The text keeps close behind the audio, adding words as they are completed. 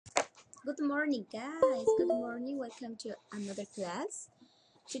Good morning, guys. Good morning. Welcome to another class.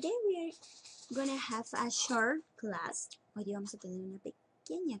 Today we are gonna have a short class. Hoy día vamos a tener una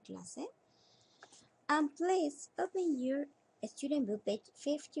pequeña clase. And please open your student book page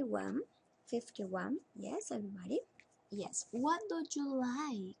 51. 51. Yes, everybody. Yes. What do you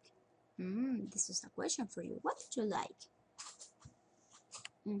like? This is a question for you. What do you like?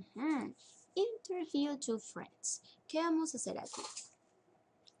 Interview two friends. ¿Qué vamos a hacer aquí?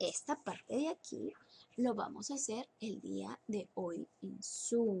 Esta parte de aquí lo vamos a hacer el día de hoy en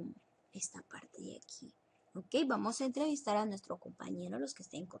Zoom. Esta parte de aquí. ¿Ok? Vamos a entrevistar a nuestro compañero, los que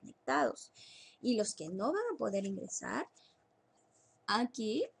estén conectados. Y los que no van a poder ingresar,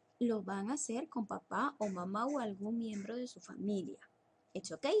 aquí lo van a hacer con papá o mamá o algún miembro de su familia. ¿Es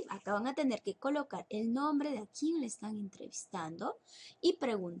ok? Acá van a tener que colocar el nombre de a quién le están entrevistando y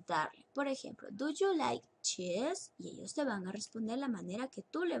preguntarle, por ejemplo, ¿do you like cheese? Y ellos te van a responder la manera que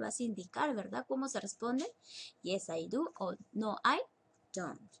tú le vas a indicar, ¿verdad? ¿Cómo se responde? Yes, I do o no, I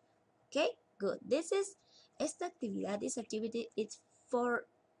don't. ¿Ok? Good. Esta actividad, this activity is for,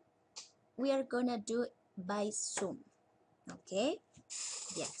 we are gonna do by Zoom. ¿Ok?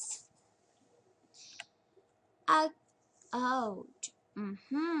 Yes. Out.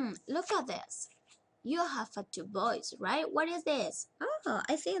 Look at this. You have two boys, right? What is this? Oh,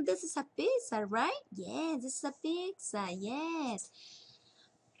 I think this is a pizza, right? Yes, this is a pizza, yes.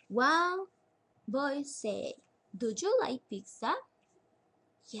 One boy say, do you like pizza?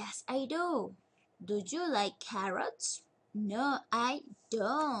 Yes, I do. Do you like carrots? No, I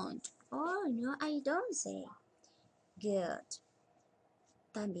don't. Oh, no, I don't say. Good.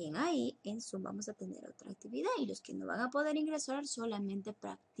 También ahí en Zoom vamos a tener otra actividad y los que no van a poder ingresar solamente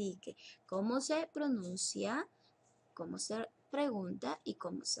practique cómo se pronuncia, cómo se pregunta y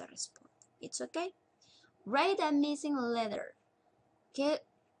cómo se responde. It's okay. Write a missing letter. ¿Qué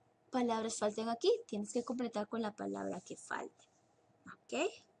palabras faltan aquí? Tienes que completar con la palabra que falte.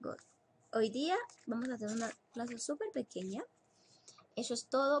 Ok, good. Hoy día vamos a tener una clase súper pequeña. Eso es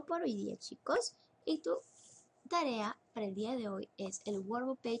todo por hoy día, chicos. Y tu tarea para el día de hoy es el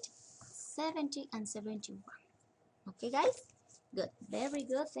workbook page 70 and 71. Okay, guys? Good. Very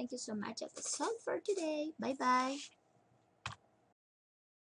good. Thank you so much. That's all for today. Bye-bye.